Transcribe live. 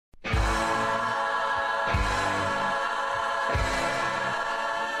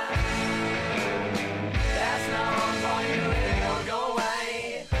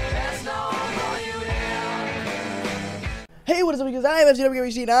what is up, because I am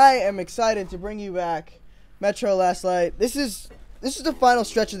FCWC, and I am excited to bring you back Metro Last Light. This is the final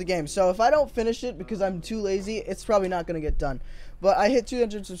stretch of the game, so if I don't finish it because I'm too lazy, it's probably not gonna get done. But I hit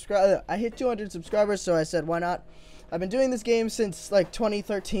 200 subscribers, so I said, why not? I've been doing this game since like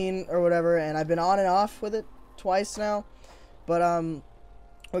 2013 or whatever, and I've been on and off with it twice now. But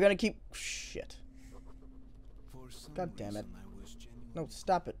we're gonna keep shit. God damn it! No,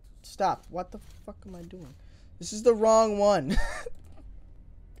 stop it! Stop! What the fuck am I doing? This is the wrong one.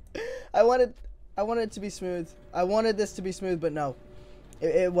 I wanted it to be smooth. I wanted this to be smooth, but no,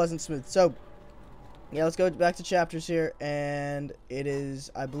 it wasn't smooth. So yeah, let's go back to chapters here, and it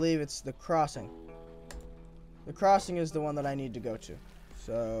is, I believe it's the crossing. The crossing is the one that I need to go to.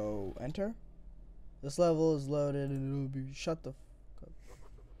 So enter. This level is loaded, and it will be shut the fuck up.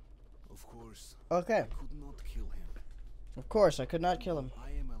 Of course. Okay. I could not kill him. Of course, I could not kill him. I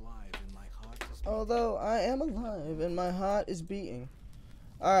am alive and my heart is beating. Although I am alive and my heart is beating.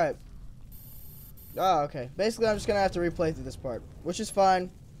 Alright. Oh, okay. Basically, I'm just going to have to replay through this part, which is fine,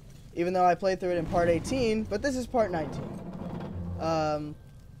 even though I played through it in part 18, but this is part 19.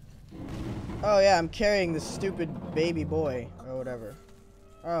 Oh, yeah, I'm carrying this stupid baby boy, or whatever.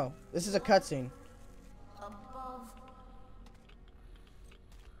 Oh, this is a cutscene. Above,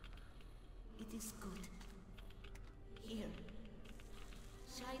 it is good. Here,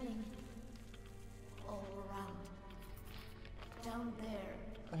 shining all around. Down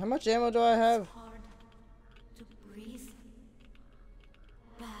there, How much ammo do I have? it's hard to breathe.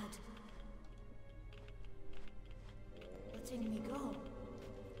 Bad. Letting me go.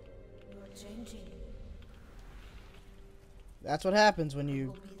 You're changing. That's what happens when you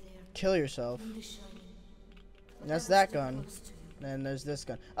We'll be there. kill yourself. In the shining. And that's But I will that stay gun. close to you. And there's this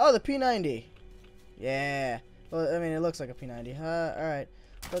gun. Oh, the P90. Yeah. Well, I mean, it looks like a P90. Alright.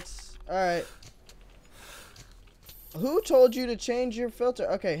 Alright. Who told you to change your filter?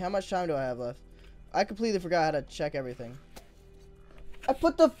 Okay, how much time do I have left? I completely forgot how to check everything. I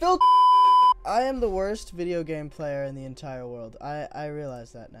put the filter. I am the worst video game player in the entire world. I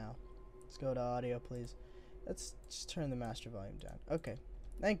realize that now. Let's go to audio, please. Let's just turn the master volume down. Okay.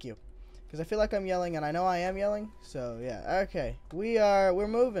 Thank you. Because I feel like I'm yelling, and I know I am yelling. So, yeah. Okay. We're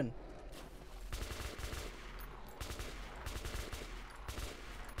moving.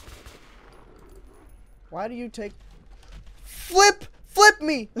 Why do you take... Flip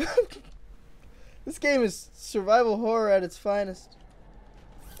me! This game is survival horror at its finest.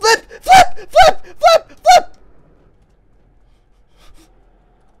 Flip!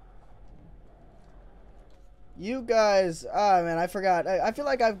 You guys, ah man, I forgot. I feel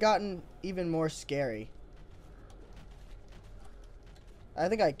like I've gotten even more scary. I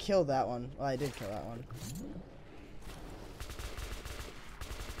think I killed that one. Well, I did kill that one.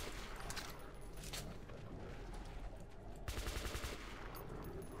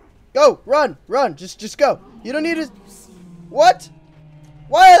 Go! Run! Just go. You don't need to... What?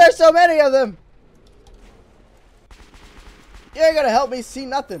 Why are there so many of them? You ain't gonna help me see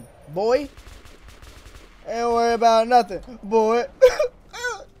nothing, boy. Ain't worry about nothing, boy.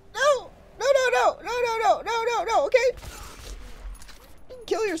 No, okay?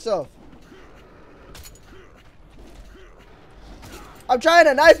 Kill yourself. I'm trying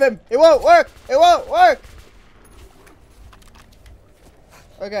to knife him. It won't work.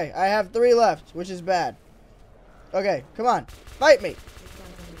 Okay, I have 3 left, which is bad. Okay, come on. Fight me. They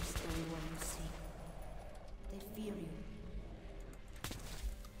don't understand what you see. They fear you.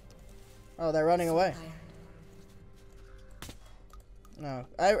 Oh, they're running away. Tired. No,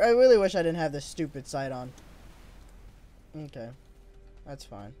 I really wish I didn't have this stupid sight on. Okay, that's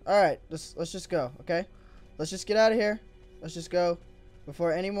fine. All right, let's just go. Okay, let's just get out of here. Let's just go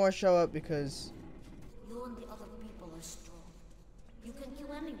before any more show up, because You and the other people are strong. You can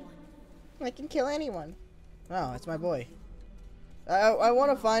kill anyone. I can kill anyone. Oh, it's my boy. I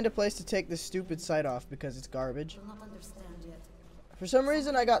want to find a place to take this stupid sight off because it's garbage. You'll not understand yet. For some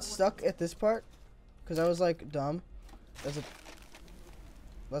reason, I got stuck at this part because I was like dumb.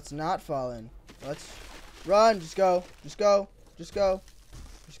 Let's not fall in. Let's run. Just go. Go.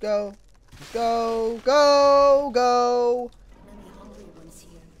 Many hungry ones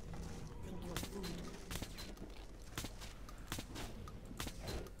here. Think you're food.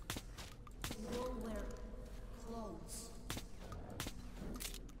 You all wear clothes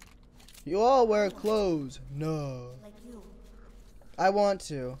You all wear clothes. No. like you. I want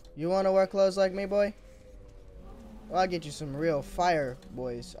to. You want to wear clothes like me, boy? Well, I'll get you some real fire,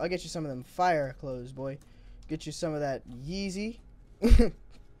 boys. I'll get you some of them fire clothes, boy. Get you some of that Yeezy.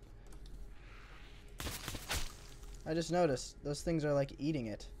 I just noticed those things are like eating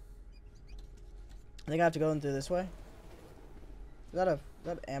it. I think I have to go in through this way. that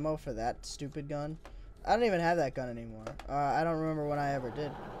ammo for that stupid gun? I don't even have that gun anymore. I don't remember when I ever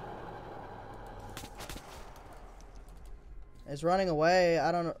did. It's running away.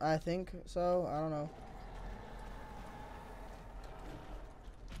 I think so. I don't know.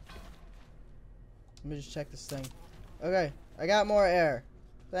 Let me just check this thing. Okay, I got more air.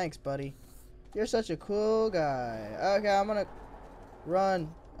 Thanks, buddy. You're such a cool guy. Okay, I'm gonna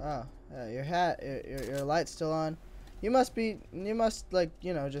run. Oh, your hat, your light's still on. You must like,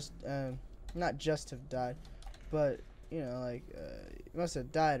 you know, just not just have died, but you know, like you must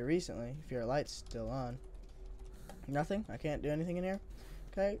have died recently if your light's still on. Nothing. I can't do anything in here.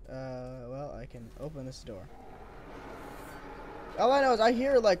 Okay. Well, I can open this door. All I know is I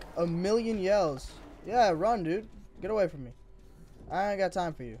hear like a million yells. Yeah, run, dude. Get away from me. I ain't got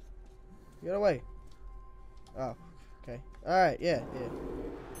time for you. Get away. Oh, okay. Alright, yeah.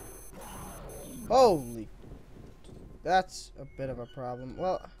 Holy. That's a bit of a problem.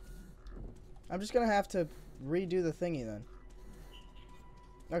 Well, I'm just gonna have to redo the thingy then.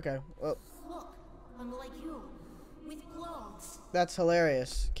 Okay, well. Look, I'm like you, with clothes. That's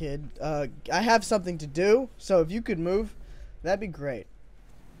hilarious, kid. I have something to do, so if you could move, that'd be great.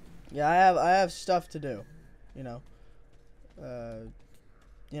 Yeah, I have stuff to do, you know.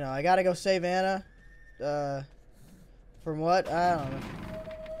 I gotta go save Anna. From what? I don't know.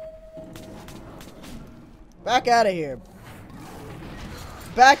 Back out of here.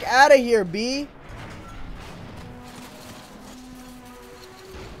 Back out of here, B.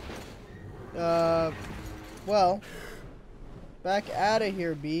 Well. Back out of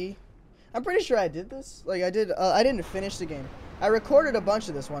here, B. I'm pretty sure I did this. Like, I didn't finish the game. I recorded a bunch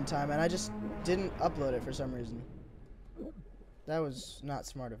of this one time, and I just didn't upload it for some reason. That was not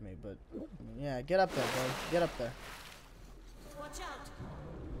smart of me, but I mean, yeah, get up there, bro. Get up there. Watch out.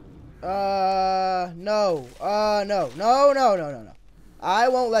 No. No. I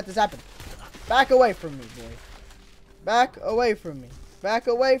won't let this happen. Back away from me, boy. Back away from me. Back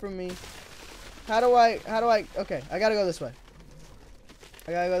away from me. How do I, okay, I gotta go this way.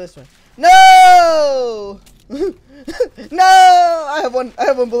 No! No! I have one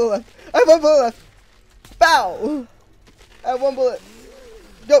bullet left. Bow! I have one bullet.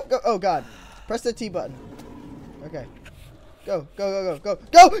 Go. Oh, God. Press the T button. Okay. Go. No!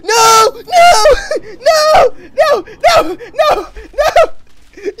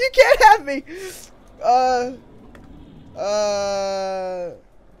 You can't have me!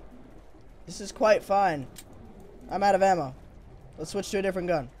 This is quite fine. I'm out of ammo. Let's switch to a different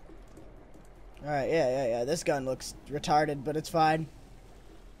gun. Alright, yeah. This gun looks retarded, but it's fine.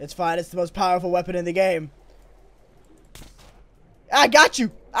 It's fine. It's the most powerful weapon in the game. I got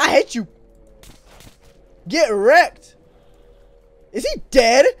you! I hate you! Get wrecked! Is he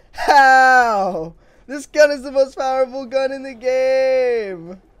dead? How? This gun is the most powerful gun in the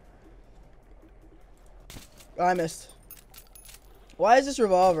game. Oh, I missed. Why is this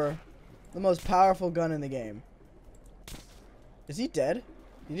revolver the most powerful gun in the game? Is he dead?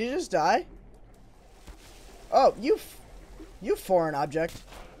 Did he just die? Oh, you foreign object.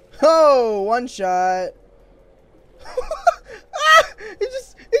 Oh, one shot. It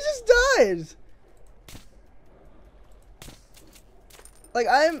just died. Like,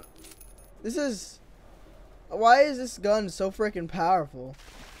 why is this gun so freaking powerful?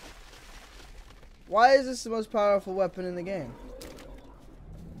 Why is this the most powerful weapon in the game?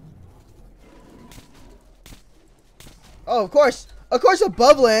 Oh, of course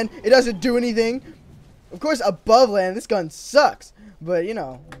above land, it doesn't do anything. Of course above land, this gun sucks. But, you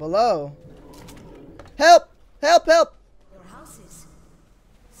know, below. Help! Help! Your houses.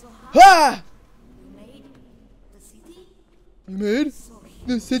 So how Ah! you made the city? You made So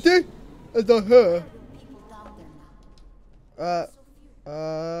the city? As a her. people down there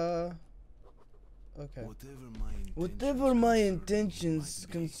now. Okay. Whatever my intentions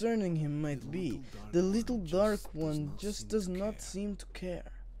concerning him might be, the little dark one just does not seem to care.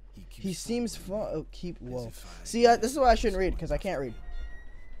 He seems far. Oh, whoa. See, this is why I shouldn't read, because I can't read.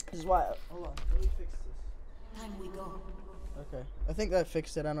 This is why. Hold on. Let me fix this. Time we go. Okay. I think that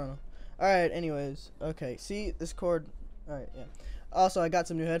fixed it. I don't know. Alright, anyways. Okay. See, this cord. Alright, yeah. Also, I got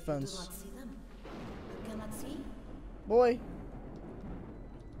some new Do headphones. not see them. You cannot see? Boy.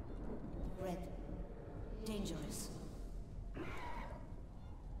 Red. Dangerous.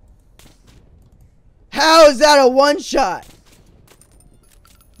 How is that a one-shot?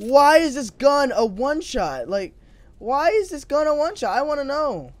 Why is this gun a one-shot? Like, why is this gun a one-shot? I want to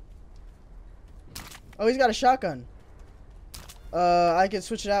know. Oh, he's got a shotgun. I can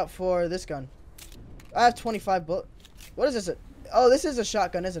switch it out for this gun. I have 25 bullets. What is this? Oh, this is a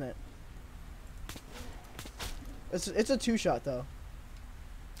shotgun, isn't it? It's a two-shot, though.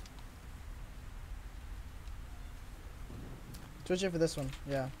 Switch it for this one.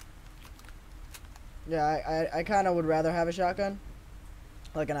 Yeah. Yeah, I kind of would rather have a shotgun.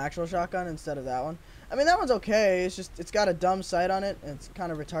 Like an actual shotgun instead of that one. I mean, that one's okay. It's just, it's got a dumb sight on it, and it's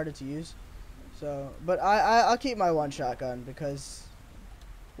kind of retarded to use. So, but I'll keep my one shotgun because,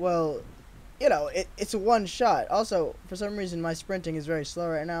 well, you know, it's a one shot. Also, for some reason, my sprinting is very slow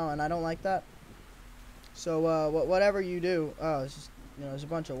right now, and I don't like that. So, whatever you do, oh, it's just, you know, there's a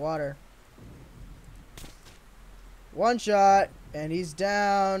bunch of water. One shot, and he's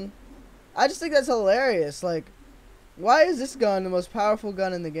down. I just think that's hilarious. Like, why is this gun the most powerful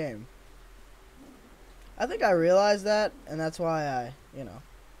gun in the game? I think I realized that, and that's why I, you know.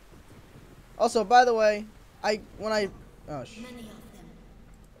 Also, by the way, oh, Many of them.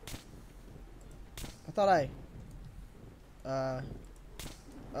 I thought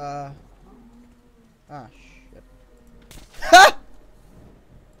shit. Ha!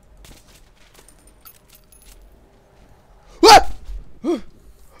 What?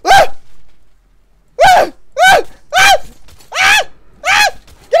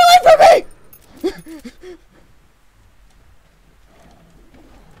 Get away from me!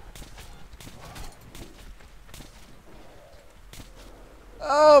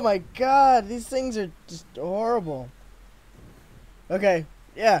 Oh my god, these things are just horrible. Okay,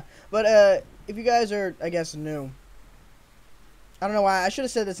 yeah, but if you guys are, I guess, new, I don't know why, I should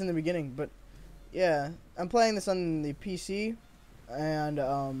have said this in the beginning, but yeah, I'm playing this on the PC, and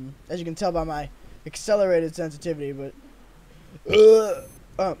as you can tell by my accelerated sensitivity, but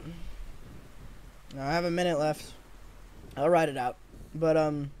now I have a minute left. I'll write it out, but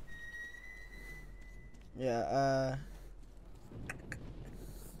yeah,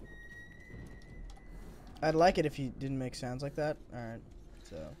 I'd like it if you didn't make sounds like that. Alright,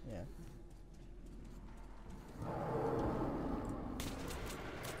 so, yeah.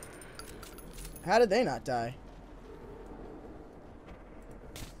 How did they not die?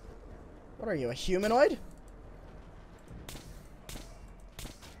 What are you, a humanoid?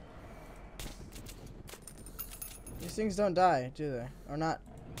 These things don't die, do they? Or not?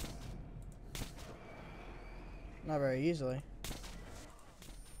 Not very easily.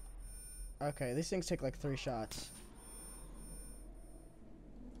 Okay, these things take like 3 shots.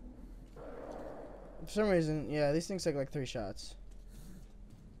 For some reason, yeah, these things take like 3 shots.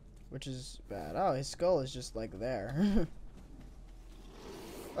 Which is bad. Oh, his skull is just like there.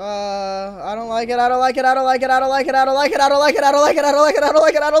 I don't like it, I don't like it, I don't like it, I don't like it, I don't like it, I don't like it, I don't like it, I don't like it, I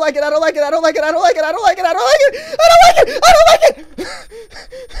don't like it, I don't like it, I don't like it, I don't like it, I don't like it, I don't like it, I don't like it, I don't like it, I don't like it.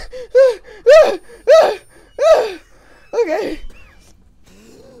 Okay.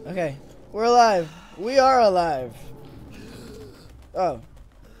 Okay. We're alive. We are alive. Oh.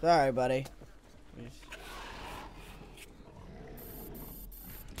 Sorry, buddy.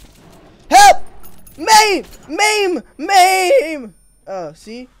 Help! Maim! Maim! Maim! Oh,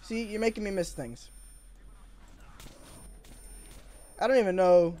 see? See? You're making me miss things. I don't even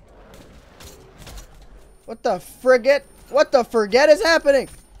know. What the frigate? What the forget is happening?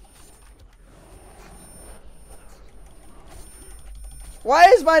 Why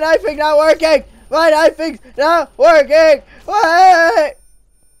is my knifing not working? My knifing's not working! Why?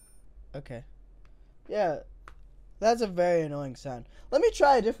 Okay. Yeah. That's a very annoying sound. Let me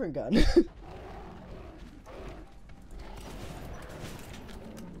try a different gun.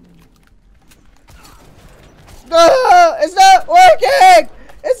 No! It's not working!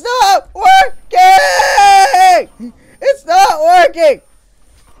 It's not working! It's not working!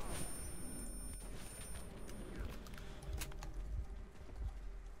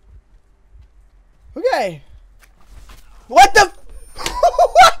 Okay. What the?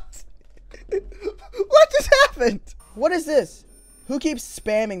 What? What just happened? What is this? Who keeps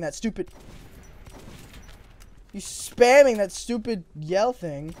spamming that stupid? You spamming that stupid yell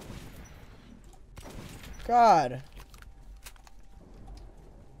thing? God.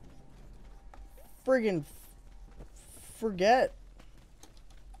 Friggin' forget.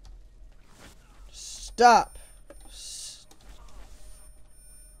 Stop.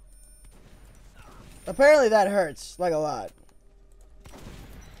 Apparently that hurts, like a lot.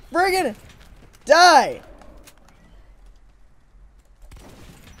 Friggin' die!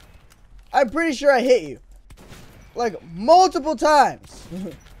 I'm pretty sure I hit you. Like, multiple times.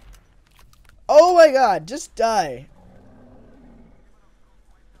 Oh my god, just die.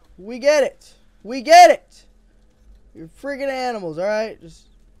 We get it. We get it. You're friggin' animals, alright? Just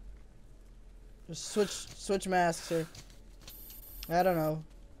switch masks here. I don't know.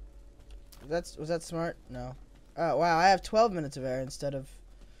 Was that smart? No. Oh wow, I have 12 minutes of air instead of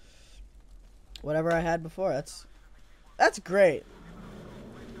whatever I had before. That's great.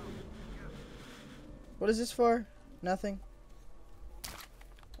 What is this for? Nothing.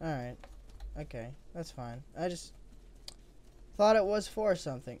 Alright. Okay, that's fine. I just thought it was for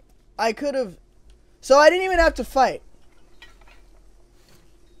something. I could have... So I didn't even have to fight.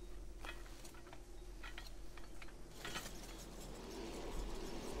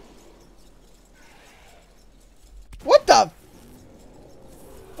 What the?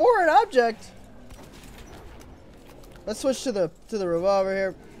 Foreign object? Let's switch to the revolver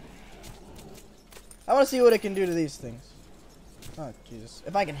here. I want to see what it can do to these things. Oh, Jesus.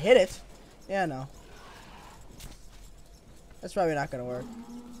 If I can hit it. Yeah, no. That's probably not going to work.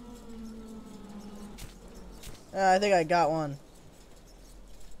 I think I got one.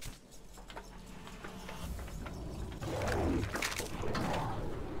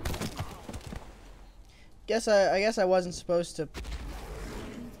 I guess I wasn't supposed to.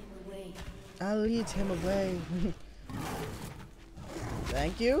 I'll lead him away.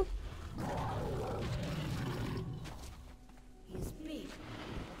 Thank you.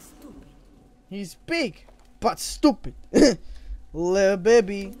 He's big, but stupid. Little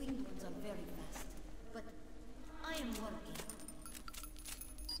baby. The winged ones are very fast, but I am working.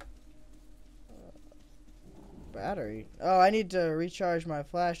 Battery. Oh, I need to recharge my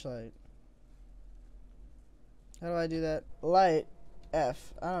flashlight. How do I do that? Light.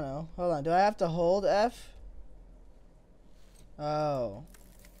 F. I don't know. Hold on. Do I have to hold F? Oh.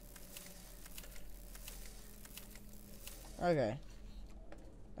 Okay.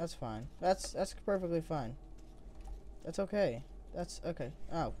 That's fine. That's perfectly fine. That's okay. That's okay.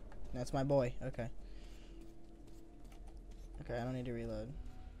 Oh. That's my boy. Okay. Okay, I don't need to reload.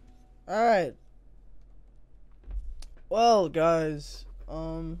 Alright. Well, guys. We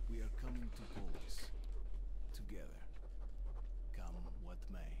are coming to Polis. Together. Come what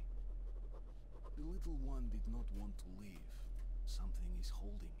may. The little one did not want to leave. Something is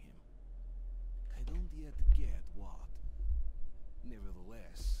holding him. I don't yet get what.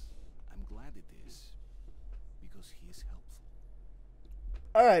 Nevertheless, I'm glad it is. Because he is helpful.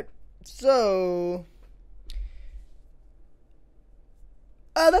 Alright. So...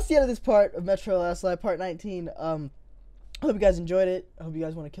 that's the end of this part of Metro Last Light, part 19. I hope you guys enjoyed it. I hope you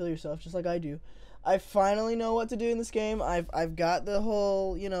guys want to kill yourself just like I do. I finally know what to do in this game. I've got the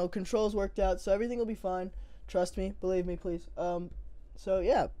whole, you know, controls worked out, so everything will be fine. Trust me, believe me, please. So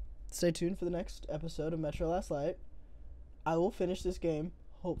yeah, stay tuned for the next episode of Metro Last Light. I will finish this game.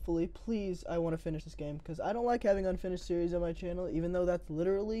 Hopefully, please, I want to finish this game because I don't like having unfinished series on my channel, even though that's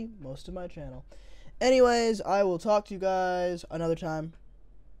literally most of my channel. Anyways, I will talk to you guys another time.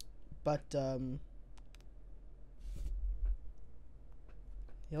 But, see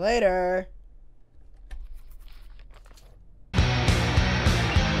you later.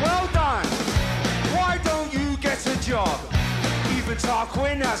 Well done! Why don't you get a job? Even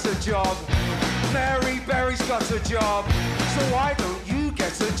Tarquin has a job. Mary Berry's got a job. So why don't you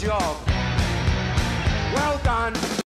get a job? Well done!